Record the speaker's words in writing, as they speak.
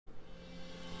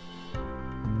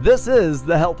This is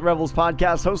the Health Rebels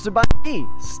podcast hosted by me,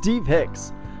 Steve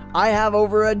Hicks. I have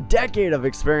over a decade of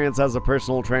experience as a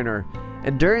personal trainer,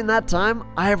 and during that time,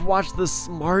 I have watched the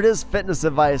smartest fitness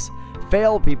advice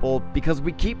fail people because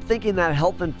we keep thinking that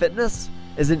health and fitness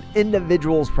is an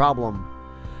individual's problem.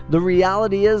 The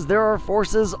reality is there are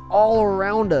forces all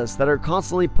around us that are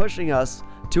constantly pushing us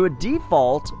to a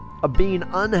default of being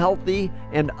unhealthy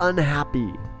and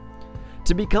unhappy.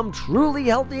 To become truly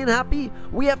healthy and happy,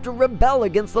 we have to rebel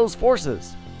against those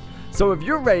forces. So if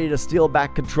you're ready to steal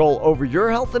back control over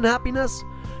your health and happiness,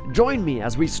 join me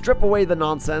as we strip away the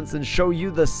nonsense and show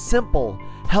you the simple,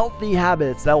 healthy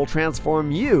habits that will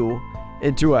transform you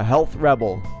into a health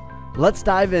rebel. Let's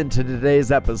dive into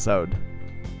today's episode.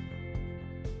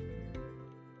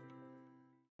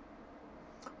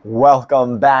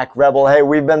 Welcome back, Rebel. Hey,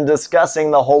 we've been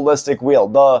discussing the holistic wheel,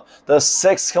 the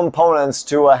 6 components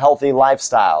to a healthy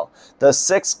lifestyle, the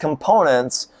 6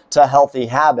 components to healthy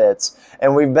habits.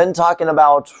 And we've been talking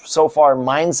about, so far,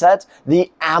 mindset,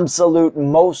 the absolute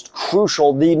most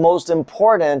crucial, the most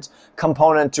important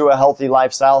component to a healthy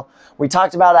lifestyle. We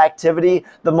talked about activity,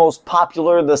 the most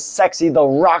popular, the sexy, the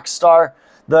rock star,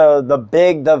 the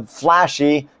big, the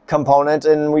flashy component,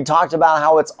 and we talked about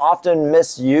how it's often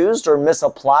misused or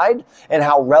misapplied and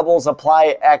how rebels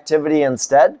apply activity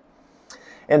instead.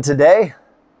 And today,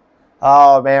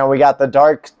 oh man, we got the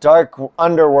dark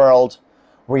underworld.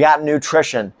 We got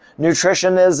nutrition.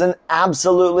 Nutrition is an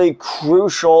absolutely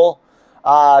crucial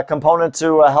component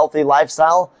to a healthy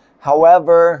lifestyle.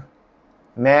 However,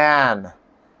 man,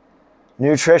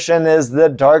 nutrition is the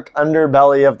dark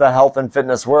underbelly of the health and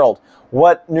fitness world.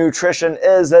 What nutrition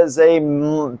is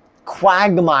a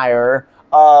quagmire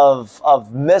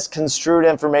of misconstrued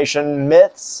information,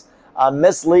 myths,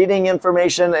 misleading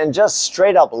information, and just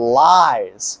straight up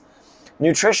lies.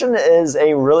 Nutrition is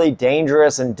a really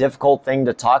dangerous and difficult thing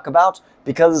to talk about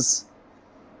because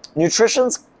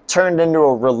nutrition's turned into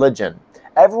a religion.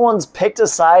 Everyone's picked a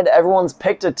side, everyone's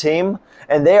picked a team,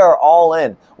 and they are all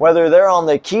in. Whether they're on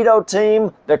the keto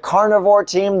team, the carnivore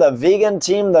team, the vegan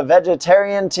team, the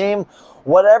vegetarian team,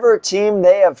 whatever team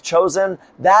they have chosen,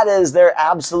 that is their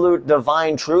absolute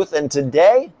divine truth. And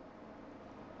today,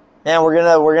 man, we're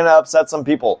gonna upset some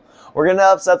people. We're gonna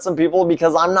upset some people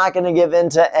because I'm not gonna give in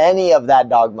to any of that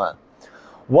dogma.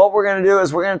 What we're gonna do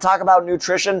is we're gonna talk about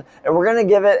nutrition and we're gonna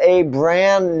give it a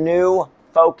brand new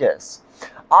focus.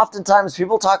 Oftentimes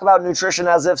people talk about nutrition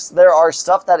as if there are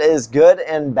stuff that is good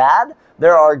and bad.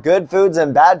 There are good foods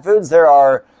and bad foods. There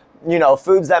are,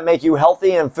 foods that make you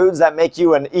healthy and foods that make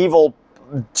you an evil,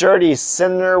 dirty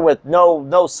sinner with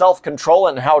no self-control,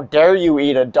 and how dare you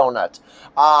eat a donut.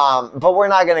 But we're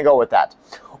not going to go with that.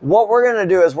 What we're going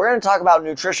to do is we're going to talk about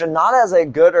nutrition not as a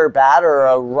good or bad or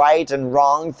a right and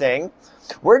wrong thing.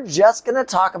 We're just going to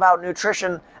talk about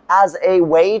nutrition as a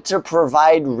way to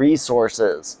provide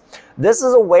resources. This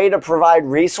is a way to provide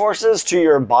resources to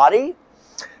your body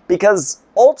because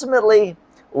ultimately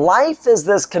life is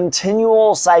this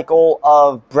continual cycle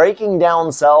of breaking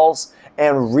down cells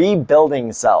and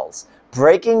rebuilding cells.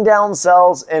 Breaking down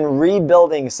cells and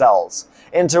rebuilding cells.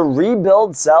 And to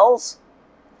rebuild cells,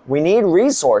 we need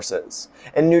resources.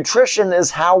 And nutrition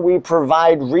is how we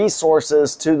provide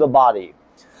resources to the body.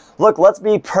 Look, let's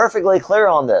be perfectly clear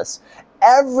on this.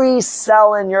 Every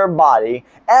cell in your body,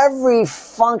 every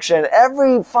function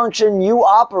you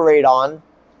operate on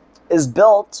is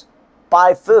built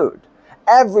by food.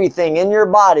 Everything in your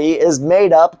body is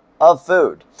made up of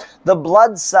food. The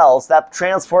blood cells that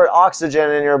transport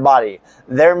oxygen in your body,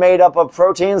 they're made up of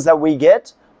proteins that we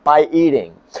get by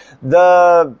eating.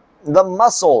 The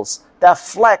muscles that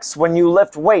flex when you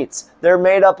lift weights, they're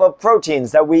made up of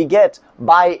proteins that we get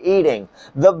by eating.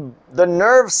 The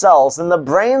nerve cells and the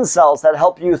brain cells that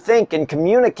help you think and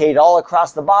communicate all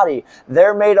across the body,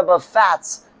 they're made up of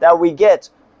fats that we get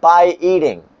by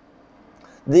eating.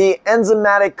 The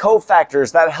enzymatic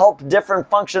cofactors that help different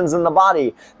functions in the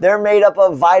body, they're made up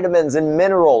of vitamins and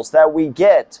minerals that we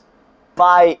get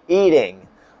by eating,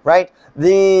 right?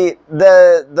 The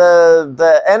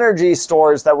energy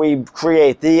stores that we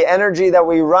create, the energy that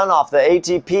we run off, the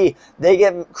ATP, they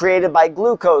get created by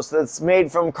glucose that's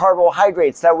made from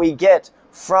carbohydrates that we get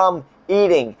from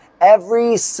eating.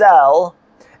 Every cell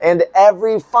and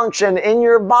every function in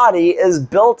your body is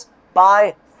built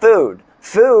by food.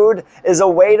 Food is a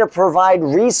way to provide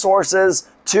resources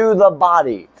to the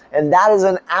body. And that is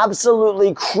an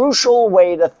absolutely crucial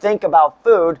way to think about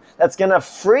food that's going to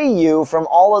free you from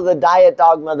all of the diet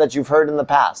dogma that you've heard in the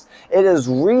past. It is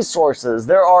resources.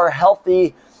 There are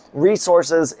healthy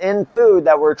resources in food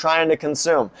that we're trying to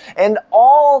consume. And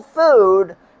all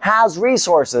food has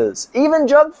resources, even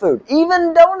junk food,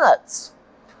 even donuts.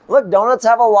 Look, donuts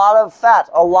have a lot of fat,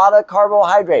 a lot of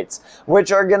carbohydrates,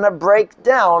 which are going to break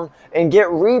down and get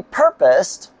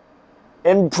repurposed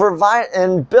and provide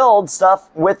and build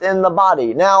stuff within the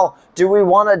body. Now, do we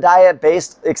want a diet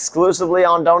based exclusively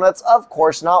on donuts? Of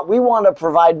course not. We want to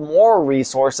provide more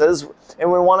resources,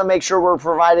 and we want to make sure we're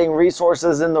providing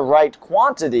resources in the right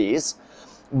quantities.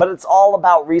 But it's all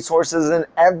about resources, and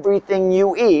everything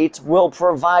you eat will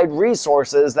provide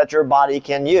resources that your body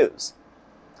can use.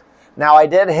 Now, I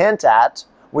did hint at,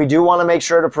 we do want to make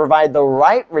sure to provide the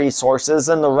right resources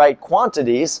in the right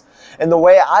quantities. And the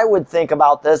way I would think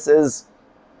about this is,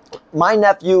 my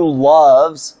nephew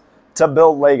loves to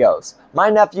build Legos. My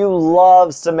nephew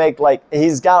loves to make,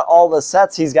 he's got all the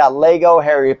sets. He's got Lego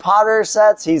Harry Potter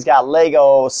sets. He's got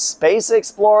Lego Space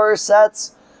Explorer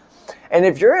sets. And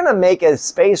if you're going to make a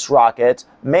space rocket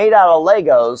made out of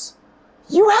Legos,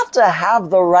 you have to have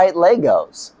the right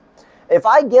Legos. If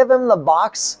I give him the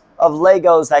box of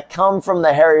Legos that come from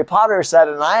the Harry Potter set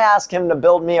and I ask him to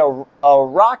build me a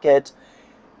rocket,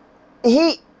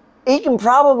 he can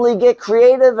probably get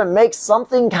creative and make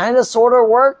something kind of sort of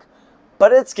work,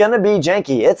 but it's going to be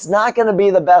janky. It's not going to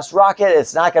be the best rocket.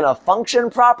 It's not going to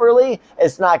function properly.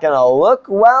 It's not going to look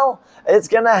well. It's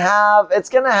going to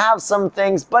have some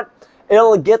things, but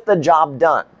it'll get the job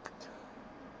done.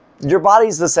 Your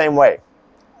body's the same way.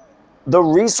 The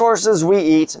resources we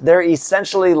eat, they're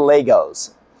essentially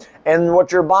Legos. And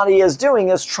what your body is doing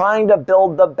is trying to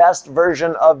build the best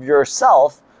version of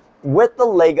yourself with the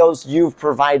Legos you've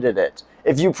provided it.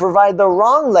 If you provide the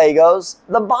wrong Legos,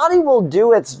 the body will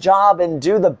do its job and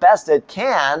do the best it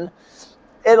can.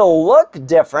 It'll look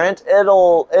different.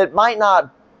 It might not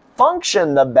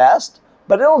function the best,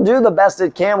 but it'll do the best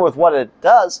it can with what it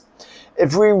does.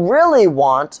 If we really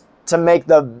want to make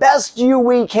the best you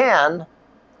we can,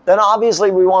 then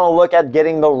obviously we want to look at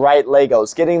getting the right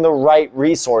Legos, getting the right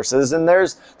resources, and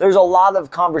there's a lot of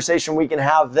conversation we can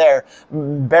have there.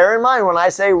 Bear in mind, when I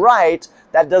say right,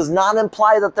 that does not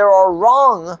imply that there are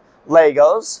wrong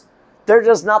Legos. They're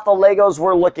just not the Legos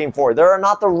we're looking for. There are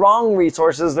not the wrong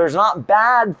resources. There's not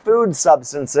bad food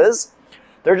substances.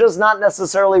 They're just not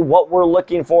necessarily what we're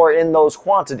looking for in those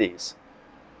quantities.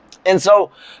 And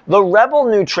so the Rebel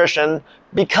Nutrition,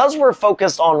 because we're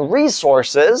focused on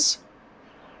resources,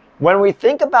 when we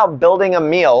think about building a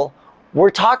meal, we're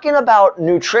talking about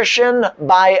nutrition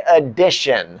by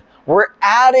addition. We're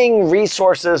adding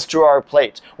resources to our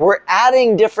plate. We're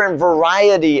adding different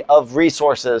variety of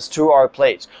resources to our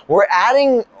plate. We're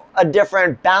adding a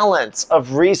different balance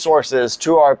of resources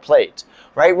to our plate,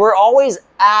 right? We're always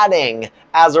adding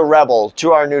as a rebel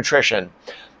to our nutrition.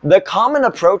 The common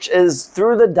approach is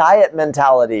through the diet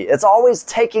mentality. It's always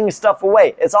taking stuff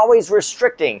away. It's always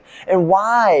restricting. And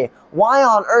why? Why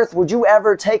on earth would you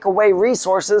ever take away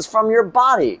resources from your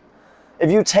body? If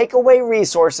you take away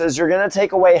resources, you're going to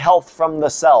take away health from the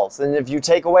cells. And if you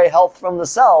take away health from the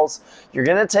cells, you're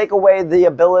going to take away the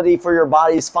ability for your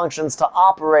body's functions to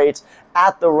operate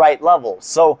at the right level.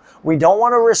 So we don't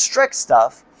want to restrict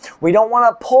stuff. We don't want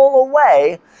to pull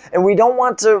away, and we don't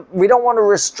want to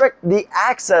restrict the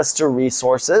access to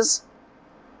resources.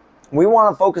 We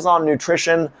want to focus on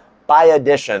nutrition by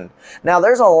addition. Now,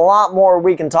 there's a lot more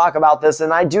we can talk about this,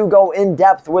 and I do go in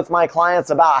depth with my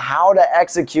clients about how to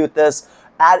execute this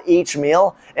at each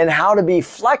meal and how to be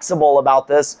flexible about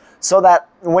this so that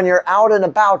when you're out and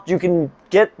about, you can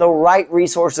get the right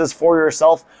resources for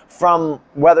yourself from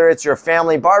whether it's your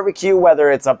family barbecue, whether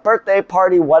it's a birthday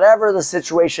party, whatever the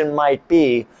situation might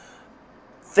be.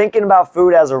 Thinking about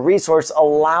food as a resource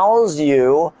allows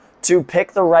you to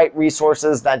pick the right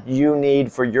resources that you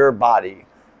need for your body.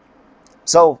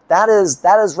 So that is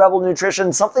Rebel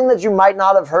Nutrition. Something that you might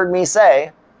not have heard me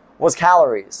say was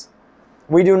calories.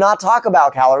 We do not talk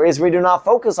about calories. We do not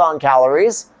focus on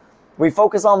calories. We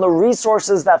focus on the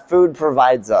resources that food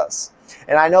provides us.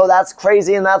 And I know that's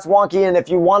crazy and that's wonky, and if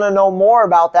you want to know more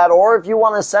about that, or if you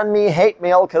want to send me hate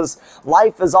mail because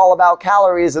life is all about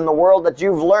calories in the world that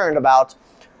you've learned about,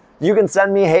 you can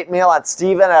send me hate mail at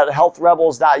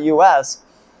steven@healthrebels.us.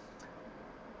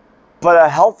 But a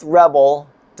health rebel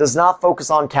does not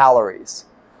focus on calories.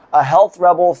 A health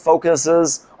rebel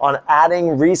focuses on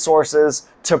adding resources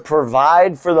to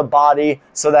provide for the body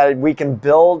so that we can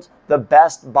build the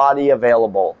best body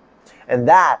available. And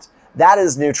that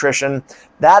is nutrition.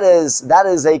 That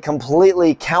is a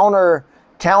completely counter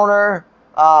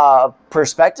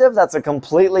perspective. That's a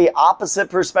completely opposite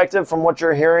perspective from what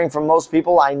you're hearing from most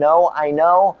people. I know. I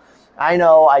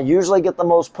usually get the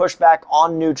most pushback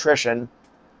on nutrition,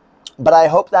 but I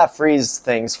hope that frees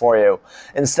things for you.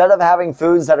 Instead of having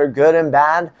foods that are good and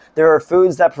bad, there are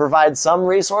foods that provide some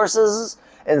resources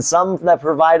and some that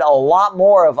provide a lot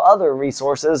more of other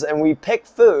resources, and we pick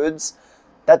foods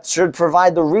that should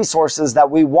provide the resources that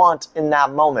we want in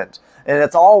that moment. And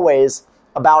it's always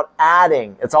about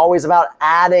adding. It's always about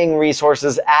adding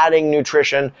resources, adding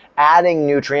nutrition, adding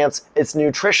nutrients. It's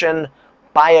nutrition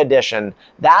by addition.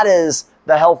 That is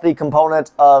the healthy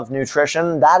component of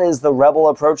nutrition. That is the Rebel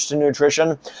approach to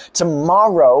nutrition.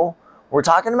 Tomorrow, we're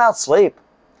talking about sleep.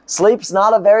 Sleep's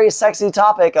not a very sexy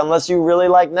topic unless you really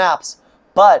like naps.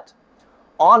 But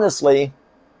honestly,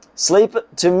 sleep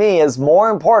to me is more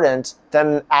important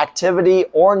than activity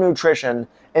or nutrition,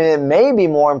 and it may be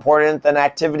more important than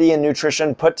activity and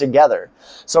nutrition put together.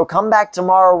 So come back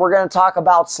tomorrow. We're going to talk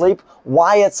about sleep,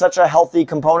 why it's such a healthy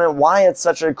component, why it's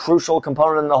such a crucial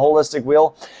component in the holistic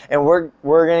wheel, and we're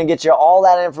going to get you all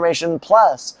that information,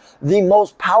 plus the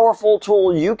most powerful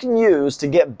tool you can use to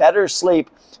get better sleep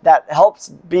that helps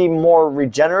be more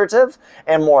regenerative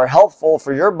and more healthful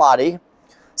for your body.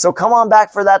 So come on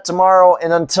back for that tomorrow,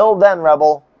 and until then,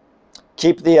 Rebel,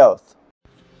 keep the oath.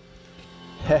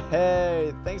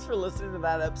 Hey, thanks for listening to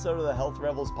that episode of the Health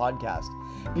Rebels podcast.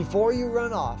 Before you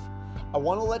run off, I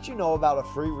want to let you know about a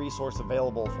free resource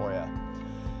available for you.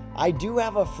 I do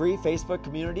have a free Facebook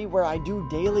community where I do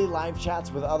daily live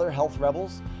chats with other health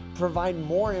rebels, provide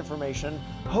more information,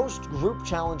 host group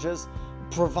challenges,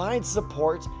 provide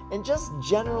support, and just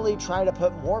generally try to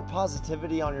put more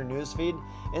positivity on your newsfeed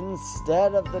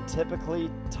instead of the typically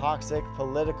toxic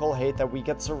political hate that we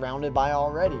get surrounded by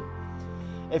already.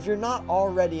 If you're not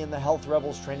already in the Health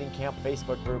Rebels Training Camp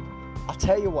Facebook group, I'll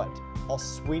tell you what, I'll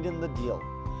sweeten the deal.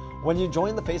 When you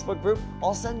join the Facebook group,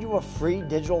 I'll send you a free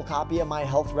digital copy of my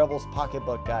Health Rebels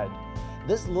Pocketbook Guide.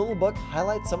 This little book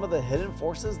highlights some of the hidden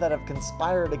forces that have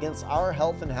conspired against our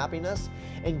health and happiness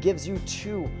and gives you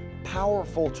 2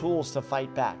 powerful tools to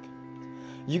fight back.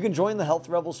 You can join the Health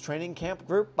Rebels Training Camp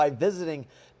group by visiting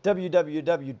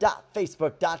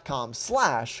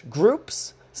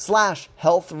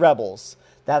www.facebook.com/groups/health-rebels.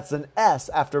 That's an S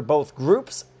after both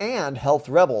groups and Health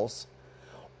Rebels.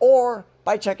 Or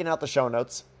by checking out the show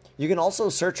notes. You can also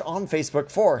search on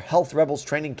Facebook for Health Rebels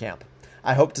Training Camp.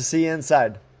 I hope to see you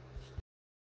inside.